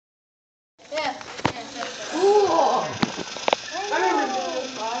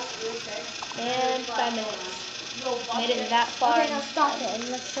that far. Okay, now stop it and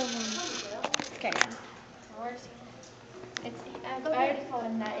let's show them. Okay. I already told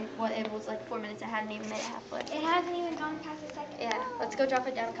him that it was like 4 minutes. I hadn't even made it halfway. It hasn't even gone past the second. Yeah, let's go drop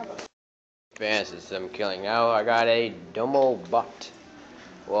it down a couple. Advances I'm killing. Now I got a Domabot.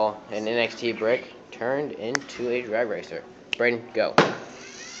 Well, an NXT brick turned into a drag racer. Braden, go.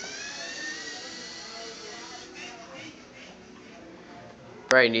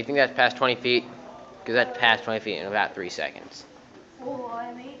 Braden, do you think that's past 20 feet? Because that's past 20 feet in about 3 seconds. Oh,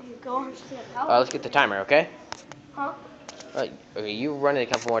 I made you go on to the power. Let's get the timer, okay? Huh? Okay, you run it a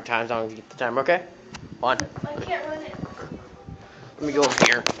couple more times. I'm gonna get the timer, okay? On. I can't run it. Let me go over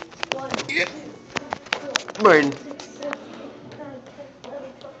here. 1, 2, 3, Braden. 6, 7, 8, 9, 10,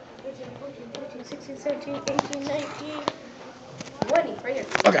 11, 12, 13, 14, 15, 16, 17, 18, 19, 20. Right here.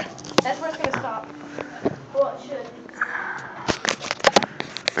 Okay. That's where it's going to stop. Well, it should.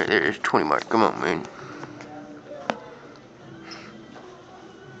 Right there's 20 mark. Come on, man.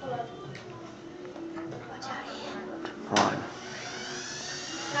 One.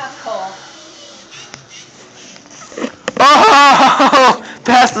 That's cool. Oh!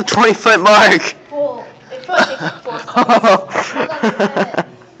 Past the 20-foot mark! Cool. It probably takes like 4 seconds.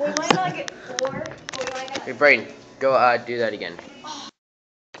 We might not get 4, but we might get... Hey, Braden, go do that again.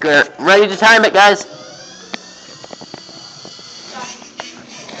 Good. Ready to time it, guys?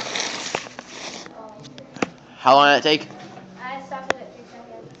 How long did it take? I stopped it at 3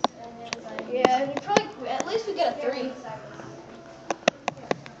 seconds. And it was like... Yeah, we probably... At least we get a 3.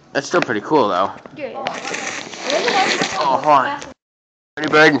 That's still pretty cool, though. Yeah. Oh, hold on. Ready,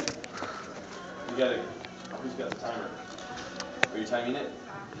 Braden? You gotta. Who's got the timer? Are you timing it?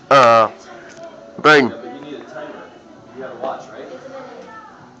 Braden. Yeah, but you need a timer. You gotta watch, right?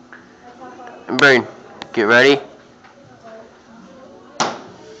 Braden, get ready.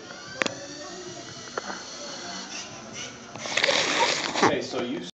 Okay, so you